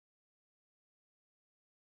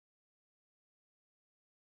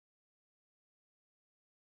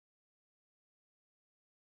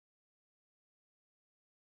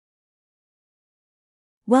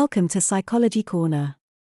Welcome to Psychology Corner.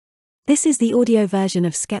 This is the audio version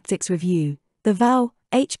of SKEPTIC's review, the VOW,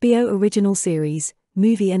 HBO Original Series,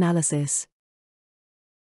 movie analysis.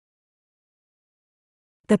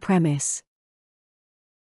 The premise.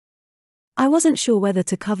 I wasn't sure whether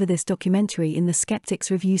to cover this documentary in the SKEPTIC's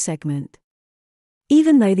review segment.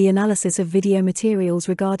 Even though the analysis of video materials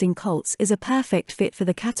regarding cults is a perfect fit for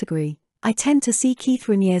the category, I tend to see Keith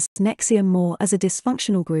Raniere's NXIVM more as a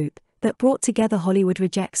dysfunctional group that brought together Hollywood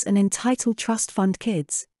rejects and entitled trust fund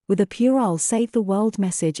kids, with a puerile save the world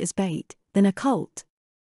message as bait, than a cult.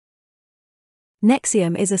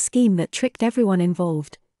 NXIVM is a scheme that tricked everyone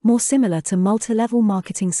involved, more similar to multi-level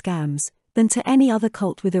marketing scams than to any other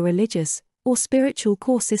cult with a religious or spiritual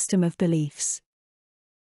core system of beliefs.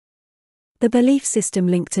 The belief system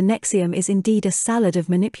linked to NXIVM is indeed a salad of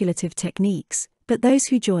manipulative techniques, but those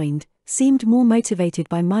who joined seemed more motivated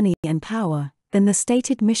by money and power than the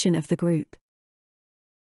stated mission of the group.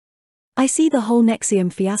 I see the whole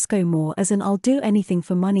NXIVM fiasco more as an I'll do anything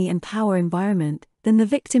for money and power environment than the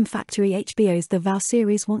victim factory HBO's The VOW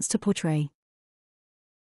series wants to portray.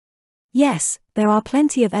 Yes, there are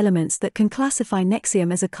plenty of elements that can classify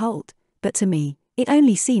NXIVM as a cult, but to me, it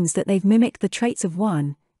only seems that they've mimicked the traits of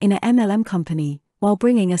one in a MLM company, while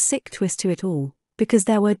bringing a sick twist to it all, because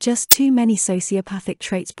there were just too many sociopathic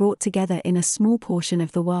traits brought together in a small portion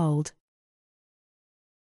of the world.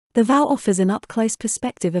 The VOW offers an up-close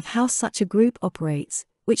perspective of how such a group operates,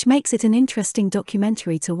 which makes it an interesting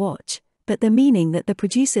documentary to watch, but the meaning that the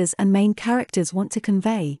producers and main characters want to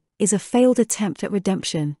convey is a failed attempt at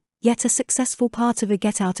redemption, yet a successful part of a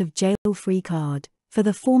get-out-of-jail-free card for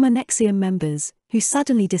the former NXIVM members who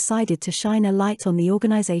suddenly decided to shine a light on the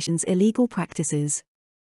organization's illegal practices.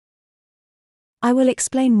 I will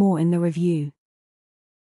explain more in the review.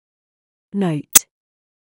 Note: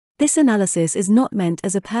 this analysis is not meant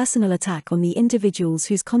as a personal attack on the individuals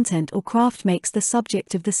whose content or craft makes the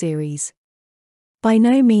subject of the series. By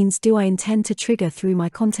no means do I intend to trigger through my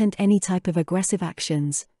content any type of aggressive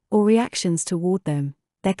actions or reactions toward them,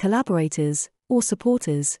 their collaborators, or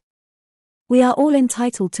supporters. We are all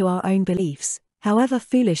entitled to our own beliefs, however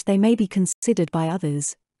foolish they may be considered by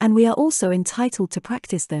others, and we are also entitled to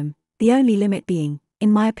practice them, the only limit being,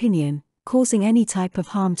 in my opinion, causing any type of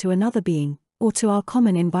harm to another being, or to our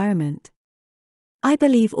common environment. I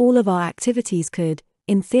believe all of our activities could,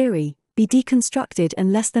 in theory, be deconstructed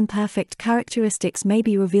and less than perfect characteristics may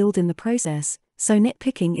be revealed in the process, so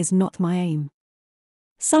nitpicking is not my aim.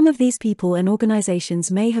 Some of these people and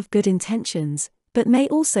organizations may have good intentions, but may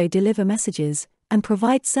also deliver messages and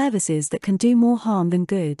provide services that can do more harm than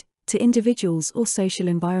good to individuals or social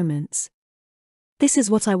environments. This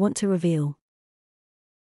is what I want to reveal.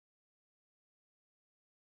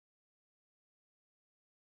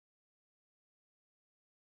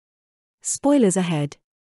 Spoilers ahead.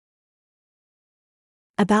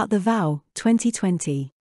 About The VOW,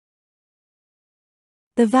 2020.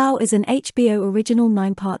 The VOW is an HBO original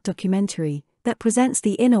 9-part documentary that presents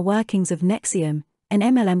the inner workings of NXIVM, an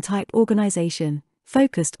MLM-type organization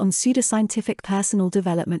focused on pseudoscientific personal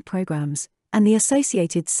development programs, and the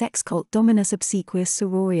associated sex cult Dominus Obsequious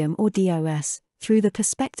Sororium or DOS, through the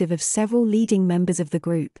perspective of several leading members of the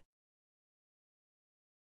group.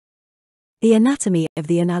 The anatomy of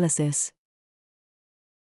the analysis.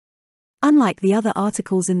 Unlike the other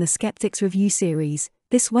articles in the SKEPTIC's review series,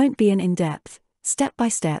 this won't be an in-depth,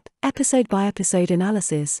 step-by-step, episode-by-episode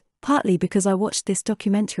analysis, partly because I watched this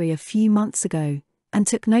documentary a few months ago, and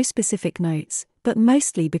took no specific notes, but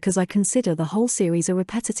mostly because I consider the whole series a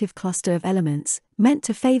repetitive cluster of elements, meant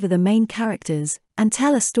to favor the main characters, and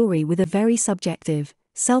tell a story with a very subjective,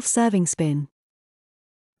 self-serving spin.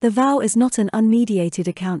 The VOW is not an unmediated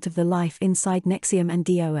account of the life inside NXIVM and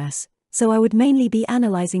DOS, so I would mainly be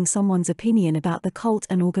analyzing someone's opinion about the cult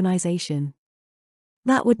and organization.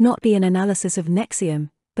 That would not be an analysis of NXIVM,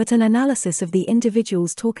 but an analysis of the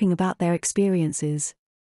individuals talking about their experiences.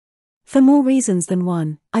 For more reasons than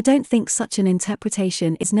one, I don't think such an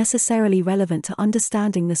interpretation is necessarily relevant to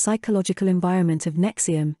understanding the psychological environment of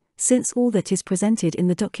NXIVM, since all that is presented in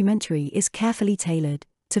the documentary is carefully tailored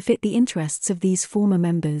to fit the interests of these former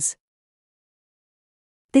members.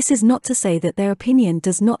 This is not to say that their opinion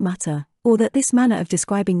does not matter, or that this manner of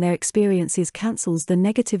describing their experiences cancels the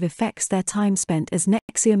negative effects their time spent as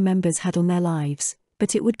NXIVM members had on their lives,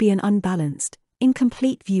 but it would be an unbalanced,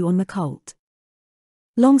 incomplete view on the cult.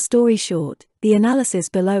 Long story short, the analysis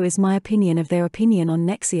below is my opinion of their opinion on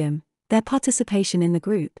NXIVM, their participation in the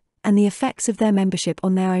group, and the effects of their membership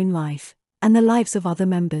on their own life, and the lives of other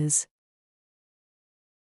members.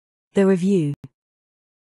 The review.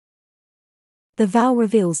 The VOW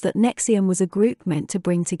reveals that NXIVM was a group meant to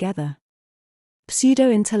bring together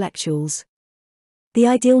Pseudo-intellectuals. The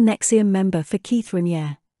ideal NXIVM member for Keith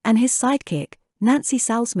Raniere, and his sidekick, Nancy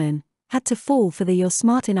Salzman, had to fall for the "you're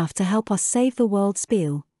smart enough to help us save the world"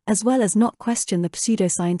 spiel, as well as not question the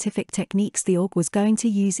pseudo-scientific techniques the org was going to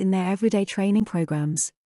use in their everyday training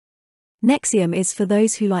programs. NXIVM is for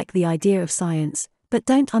those who like the idea of science, but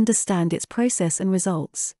don't understand its process and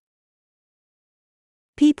results.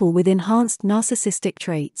 People with enhanced narcissistic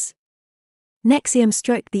traits. NXIVM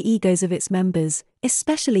stroked the egos of its members,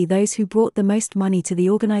 especially those who brought the most money to the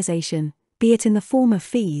organization, be it in the form of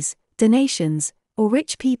fees, donations, or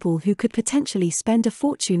rich people who could potentially spend a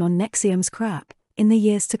fortune on NXIVM's crap in the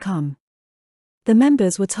years to come. The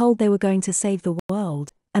members were told they were going to save the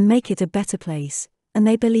world and make it a better place, and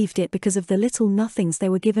they believed it because of the little nothings they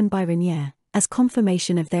were given by Raniere as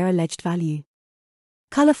confirmation of their alleged value.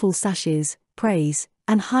 Colorful sashes, praise,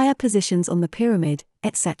 and higher positions on the pyramid,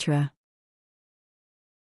 etc.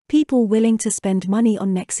 People willing to spend money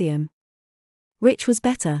on NXIVM. Rich was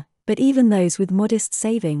better, but even those with modest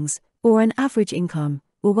savings, or an average income,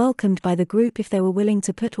 were welcomed by the group if they were willing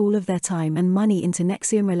to put all of their time and money into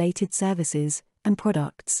NXIVM-related services and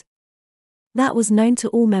products. That was known to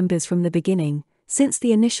all members from the beginning, since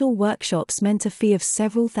the initial workshops meant a fee of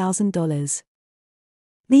several $1,000s.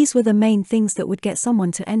 These were the main things that would get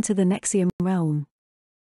someone to enter the NXIVM realm.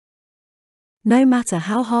 No matter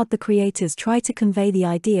how hard the creators tried to convey the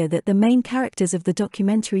idea that the main characters of the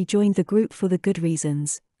documentary joined the group for the good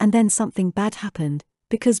reasons, and then something bad happened,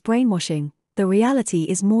 because brainwashing, the reality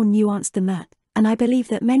is more nuanced than that, and I believe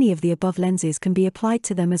that many of the above lenses can be applied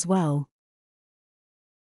to them as well.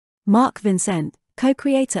 Mark Vincent,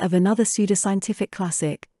 co-creator of another pseudoscientific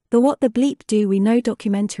classic, the What the Bleep Do We Know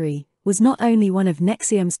documentary, was not only one of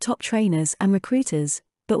NXIVM's top trainers and recruiters,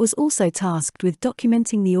 but was also tasked with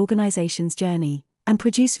documenting the organization's journey, and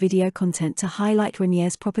produce video content to highlight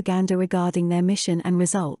Raniere's propaganda regarding their mission and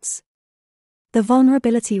results. The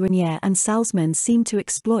vulnerability Raniere and Salzman seemed to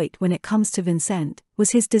exploit when it comes to Vincent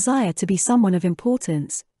was his desire to be someone of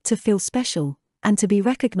importance, to feel special, and to be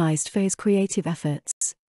recognized for his creative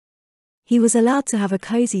efforts. He was allowed to have a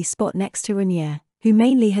cozy spot next to Raniere, who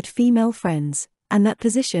mainly had female friends, and that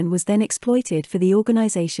position was then exploited for the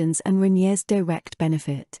organization's and Raniere's direct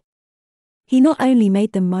benefit. He not only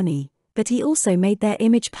made them money, but he also made their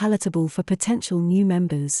image palatable for potential new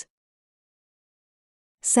members.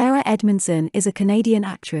 Sarah Edmondson is a Canadian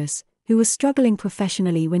actress who was struggling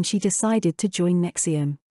professionally when she decided to join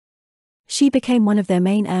NXIVM. She became one of their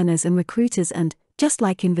main earners and recruiters and, just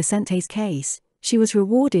like in Vicente's case, she was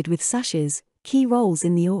rewarded with sashes, key roles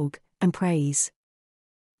in the org, and praise.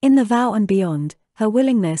 In The Vow and Beyond, her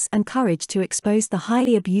willingness and courage to expose the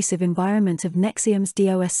highly abusive environment of NXIVM's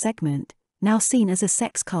DOS segment, now seen as a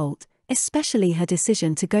sex cult, especially her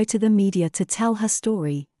decision to go to the media to tell her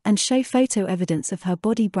story, and show photo evidence of her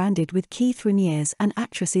body branded with Keith Raniere's and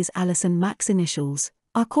actress's Alison Mack's initials,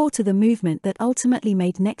 are core to the movement that ultimately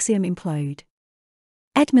made NXIVM implode.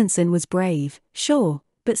 Edmondson was brave, sure,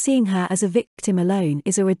 but seeing her as a victim alone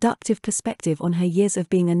is a reductive perspective on her years of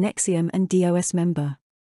being a NXIVM and DOS member.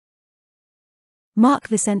 Mark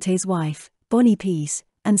Vicente's wife, Bonnie Peace,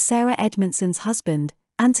 and Sarah Edmondson's husband,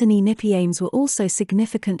 Anthony Nippy Ames, were also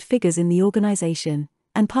significant figures in the organization,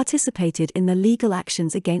 and participated in the legal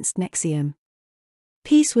actions against NXIVM.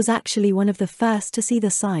 Peace was actually one of the first to see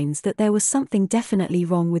the signs that there was something definitely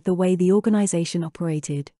wrong with the way the organization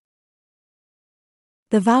operated.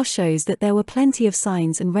 The Vow shows that there were plenty of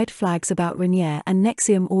signs and red flags about Raniere and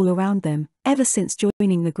NXIVM all around them, ever since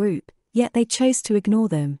joining the group, yet they chose to ignore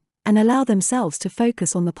them, and allow themselves to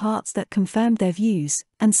focus on the parts that confirmed their views,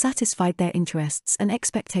 and satisfied their interests and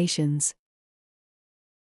expectations.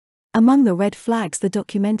 Among the red flags the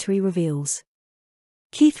documentary reveals: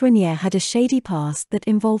 Keith Raniere had a shady past that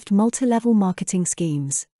involved multi-level marketing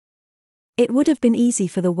schemes. It would have been easy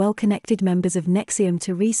for the well-connected members of NXIVM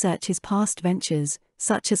to research his past ventures,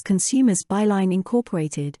 such as Consumers Byline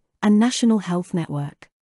Incorporated, and National Health Network.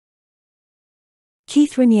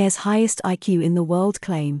 Keith Raniere's highest IQ in the world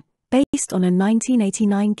claim, based on a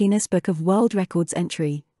 1989 Guinness Book of World Records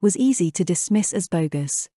entry, was easy to dismiss as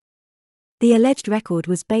bogus. The alleged record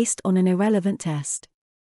was based on an irrelevant test.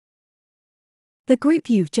 The group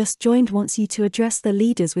you've just joined wants you to address the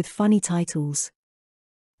leaders with funny titles.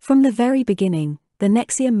 From the very beginning, the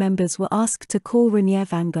NXIVM members were asked to call Raniere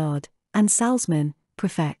Vanguard, and Salzman,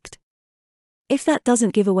 Prefect. If that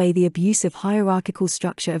doesn't give away the abusive hierarchical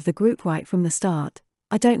structure of the group right from the start,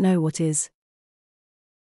 I don't know what is.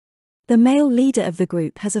 The male leader of the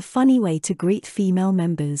group has a funny way to greet female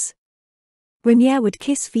members. Raniere would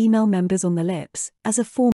kiss female members on the lips, as a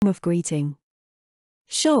form of greeting.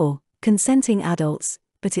 Sure, consenting adults,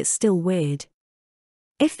 but it's still weird.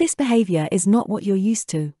 If this behavior is not what you're used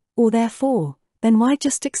to, or therefore, then why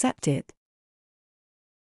just accept it?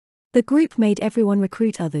 The group made everyone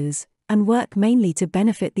recruit others, and work mainly to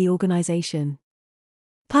benefit the organization.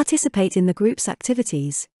 Participate in the group's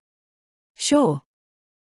activities. Sure.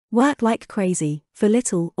 Work like crazy, for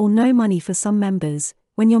little or no money for some members,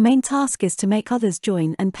 when your main task is to make others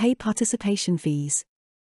join and pay participation fees.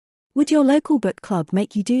 Would your local book club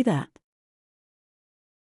make you do that?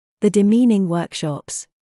 The demeaning workshops.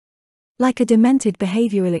 Like a demented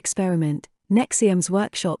behavioral experiment, NXIVM's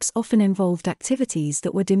workshops often involved activities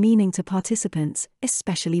that were demeaning to participants,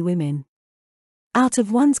 especially women. Out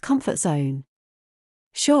of one's comfort zone.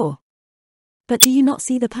 Sure. But do you not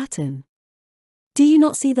see the pattern? Do you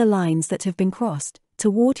not see the lines that have been crossed,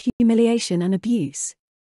 toward humiliation and abuse?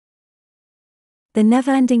 The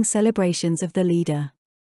never-ending celebrations of the leader.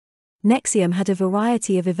 NXIVM had a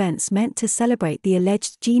variety of events meant to celebrate the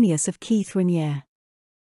alleged genius of Keith Raniere.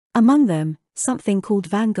 Among them, something called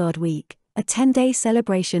Vanguard Week, a 10-day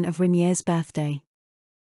celebration of Raniere's birthday.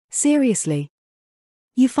 Seriously.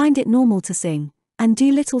 You find it normal to sing, and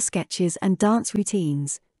do little sketches and dance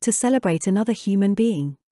routines, to celebrate another human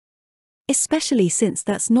being. Especially since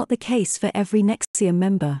that's not the case for every NXIVM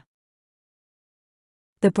member.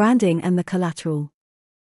 The branding and the collateral.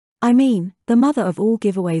 I mean, the mother of all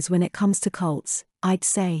giveaways when it comes to cults, I'd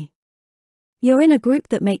say. You're in a group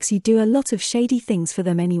that makes you do a lot of shady things for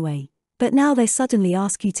them anyway, but now they suddenly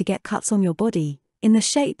ask you to get cuts on your body, in the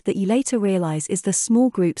shape that you later realize is the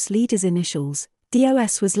small group's leader's initials.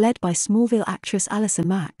 DOS was led by Smallville actress Allison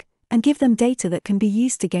Mack, and give them data that can be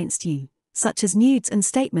used against you, such as nudes and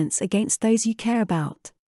statements against those you care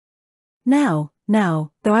about. Now,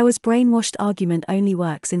 though I was brainwashed argument only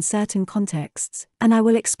works in certain contexts, and I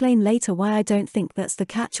will explain later why I don't think that's the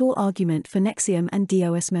catch-all argument for NXIVM and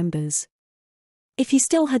DOS members. If you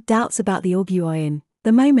still had doubts about the org you are in,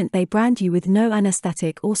 the moment they brand you with no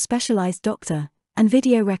anesthetic or specialized doctor, and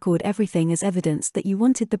video record everything as evidence that you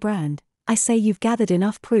wanted the brand, I say you've gathered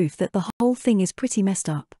enough proof that the whole thing is pretty messed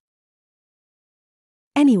up.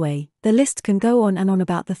 Anyway, the list can go on and on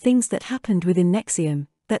about the things that happened within NXIVM,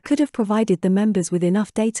 that could have provided the members with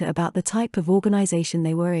enough data about the type of organization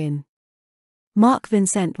they were in. Mark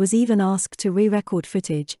Vincent was even asked to re-record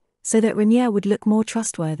footage, so that Raniere would look more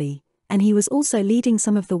trustworthy, and he was also leading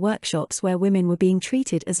some of the workshops where women were being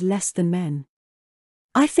treated as less than men.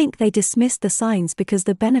 I think they dismissed the signs because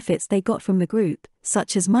the benefits they got from the group,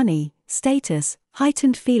 such as money, status,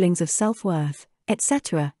 heightened feelings of self-worth,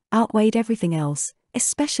 etc., outweighed everything else,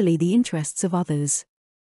 especially the interests of others.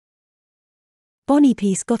 Bonnie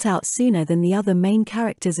Peace got out sooner than the other main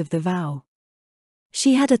characters of The Vow.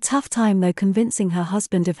 She had a tough time though convincing her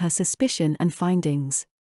husband of her suspicion and findings.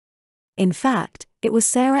 In fact, it was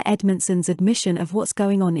Sarah Edmondson's admission of what's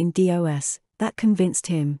going on in DOS that convinced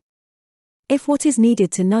him. If what is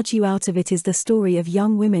needed to nudge you out of it is the story of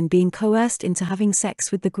young women being coerced into having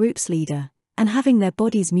sex with the group's leader, and having their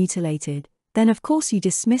bodies mutilated, then of course you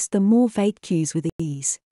dismiss the more vague cues with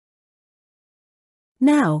ease.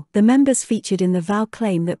 Now, the members featured in The Vow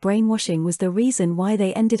claim that brainwashing was the reason why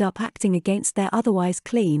they ended up acting against their otherwise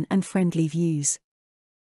clean and friendly views.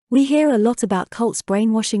 We hear a lot about cults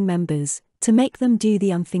brainwashing members, to make them do the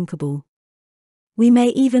unthinkable. We may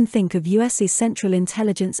even think of US's Central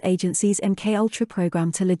Intelligence Agency's MKUltra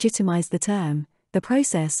program to legitimize the term, the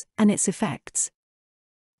process, and its effects.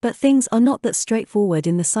 But things are not that straightforward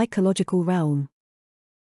in the psychological realm.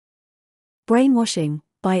 Brainwashing,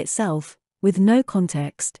 by itself, with no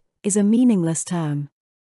context, is a meaningless term.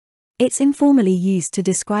 It's informally used to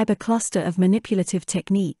describe a cluster of manipulative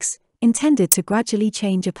techniques, intended to gradually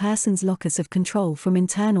change a person's locus of control from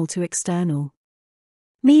internal to external.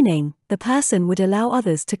 Meaning, the person would allow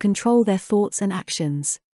others to control their thoughts and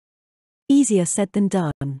actions. Easier said than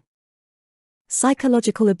done.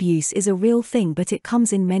 Psychological abuse is a real thing, but it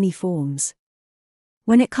comes in many forms.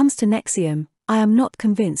 When it comes to NXIVM, I am not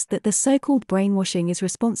convinced that the so-called brainwashing is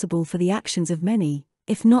responsible for the actions of many,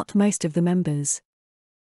 if not most of the members.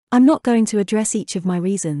 I'm not going to address each of my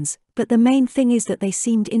reasons, but the main thing is that they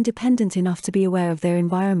seemed independent enough to be aware of their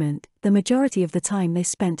environment, the majority of the time they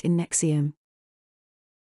spent in NXIVM.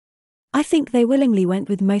 I think they willingly went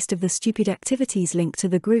with most of the stupid activities linked to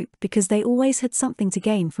the group because they always had something to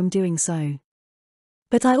gain from doing so.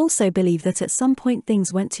 But I also believe that at some point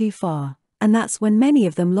things went too far, and that's when many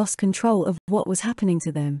of them lost control of what was happening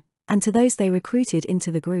to them, and to those they recruited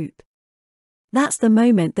into the group. That's the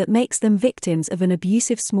moment that makes them victims of an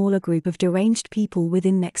abusive smaller group of deranged people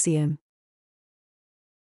within NXIVM.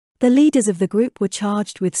 The leaders of the group were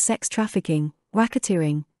charged with sex trafficking,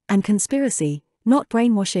 racketeering, and conspiracy, not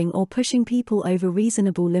brainwashing or pushing people over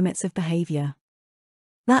reasonable limits of behavior.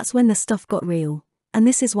 That's when the stuff got real, and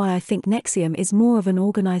this is why I think NXIVM is more of an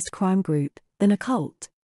organized crime group than a cult.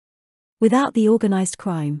 Without the organized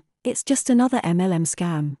crime, it's just another MLM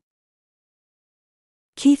scam.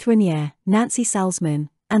 Keith Raniere, Nancy Salzman,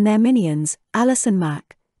 and their minions, Alison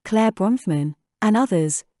Mack, Claire Bronfman, and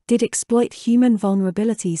others, did exploit human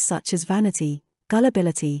vulnerabilities such as vanity,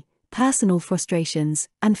 gullibility, personal frustrations,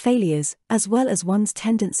 and failures, as well as one's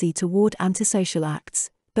tendency toward antisocial acts,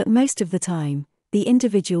 but most of the time, the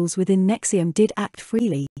individuals within NXIVM did act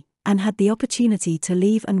freely, and had the opportunity to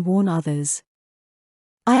leave and warn others.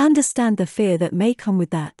 I understand the fear that may come with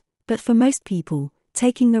that, but for most people,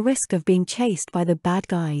 taking the risk of being chased by the bad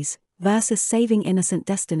guys, versus saving innocent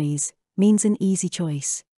destinies, means an easy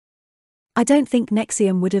choice. I don't think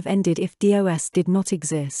NXIVM would have ended if DOS did not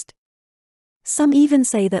exist. Some even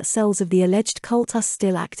say that cells of the alleged cult are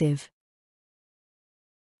still active.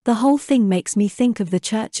 The whole thing makes me think of the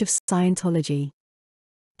Church of Scientology.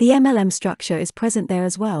 The MLM structure is present there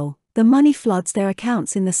as well, the money floods their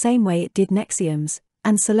accounts in the same way it did NXIVM's,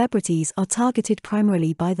 and celebrities are targeted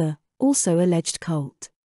primarily by the, also alleged cult.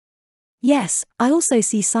 Yes, I also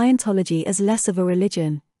see Scientology as less of a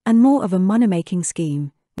religion, and more of a money-making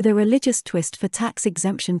scheme, with a religious twist for tax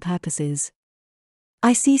exemption purposes.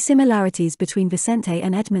 I see similarities between Vicente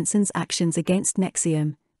and Edmondson's actions against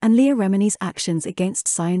NXIVM, and Leah Remini's actions against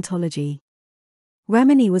Scientology.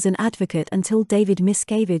 Remini was an advocate until David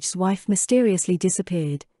Miscavige's wife mysteriously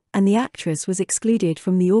disappeared, and the actress was excluded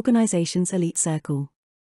from the organization's elite circle.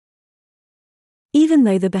 Even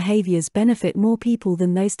though the behaviors benefit more people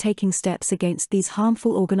than those taking steps against these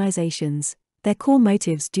harmful organizations, their core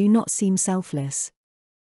motives do not seem selfless.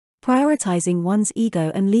 Prioritizing one's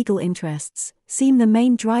ego and legal interests seem the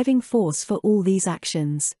main driving force for all these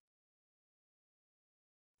actions.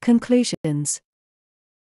 Conclusions.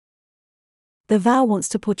 The Vow wants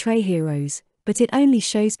to portray heroes, but it only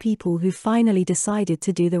shows people who finally decided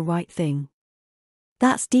to do the right thing.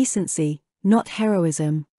 That's decency, not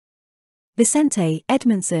heroism. Vicente,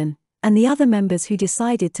 Edmondson, and the other members who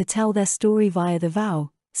decided to tell their story via The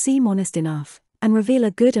Vow seem honest enough, and reveal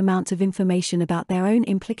a good amount of information about their own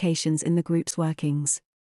implications in the group's workings.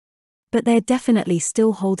 But they're definitely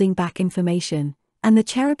still holding back information, and the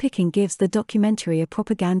cherry-picking gives the documentary a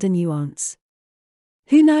propaganda nuance.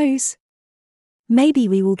 Who knows? Maybe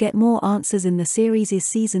we will get more answers in the series'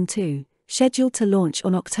 Season 2, scheduled to launch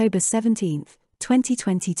on October 17,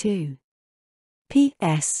 2022.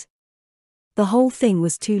 P.S. The whole thing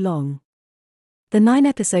was too long. The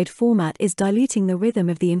 9-episode format is diluting the rhythm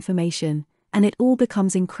of the information, and it all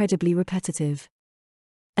becomes incredibly repetitive.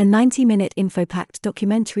 A 90-minute info-packed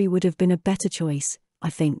documentary would have been a better choice, I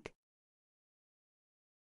think.